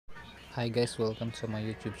Hi guys, welcome to my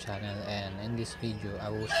YouTube channel, and in this video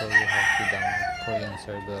I will show you how to download Korean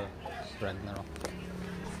server Ragnarok.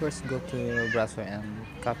 First, go to your browser and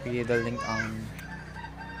copy the link on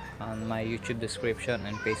my YouTube description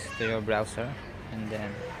and paste it to your browser, and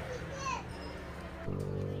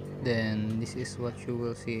then this is what you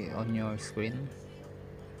will see on your screen.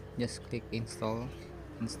 Just click install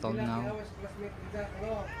now.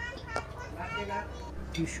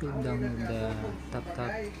 You should download the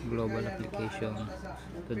TapTap global application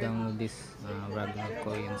to download this Ragnarok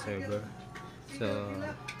Korean server. So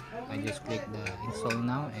I just click the install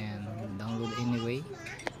now and download anyway.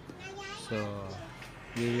 So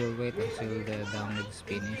we will wait until the download is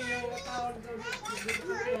finished.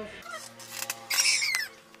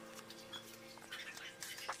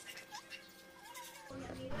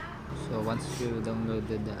 So once you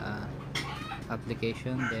downloaded the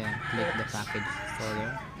application, then click the package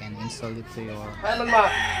installer and install it to your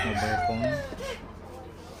mobile phone.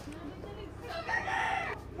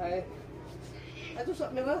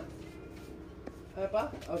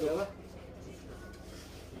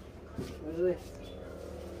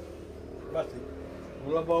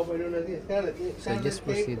 So just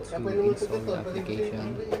proceed to install the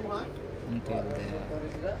application until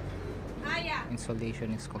the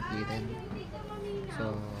installation is completed.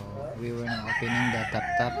 So we were now opening the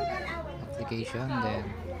TapTap application, then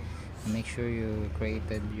make sure you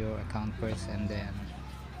created your account first, and then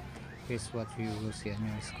here's what you will see on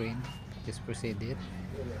your screen. Just proceed it.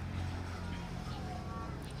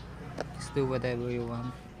 Just do whatever you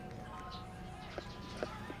want.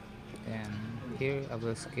 And here I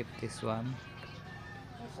will skip this one.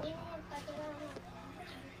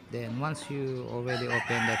 Then once you already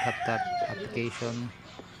open the TapTap application,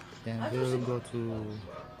 then we'll go to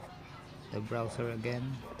the browser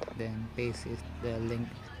again, then paste the link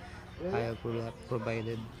I have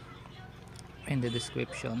provided in the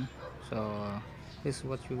description. So this is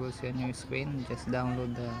what you will see on your screen. Just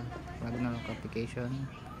download the Ragnarok application,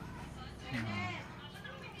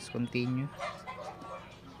 just continue,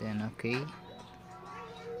 then okay.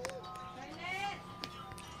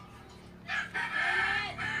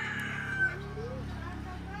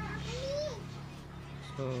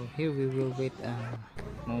 So here we will wait a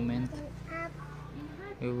moment.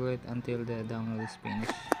 We will wait until the download is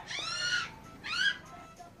finished.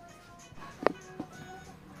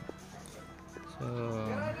 So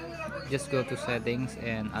just go to settings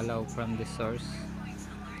and allow from the source.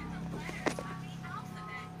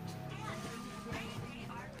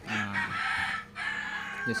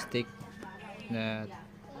 Just take the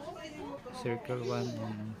circle one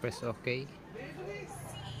and press OK.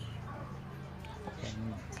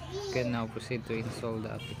 And you can now proceed to install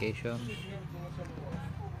the application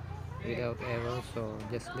without error. So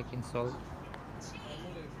just click install,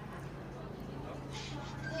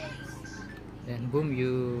 then boom,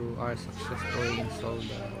 you are successfully installed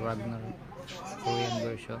the Ragnarok Korean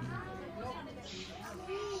version.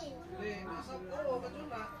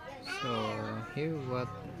 So here what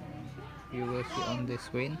you will see on the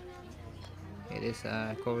screen, it is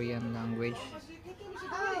a Korean language,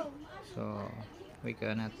 so we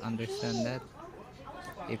cannot understand that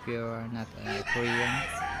if you are not a Korean.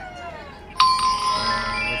 So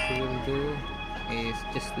what you will do is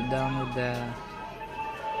just to download the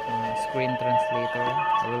screen translator.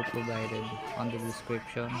 I will provide it on the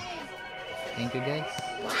description. Thank you guys.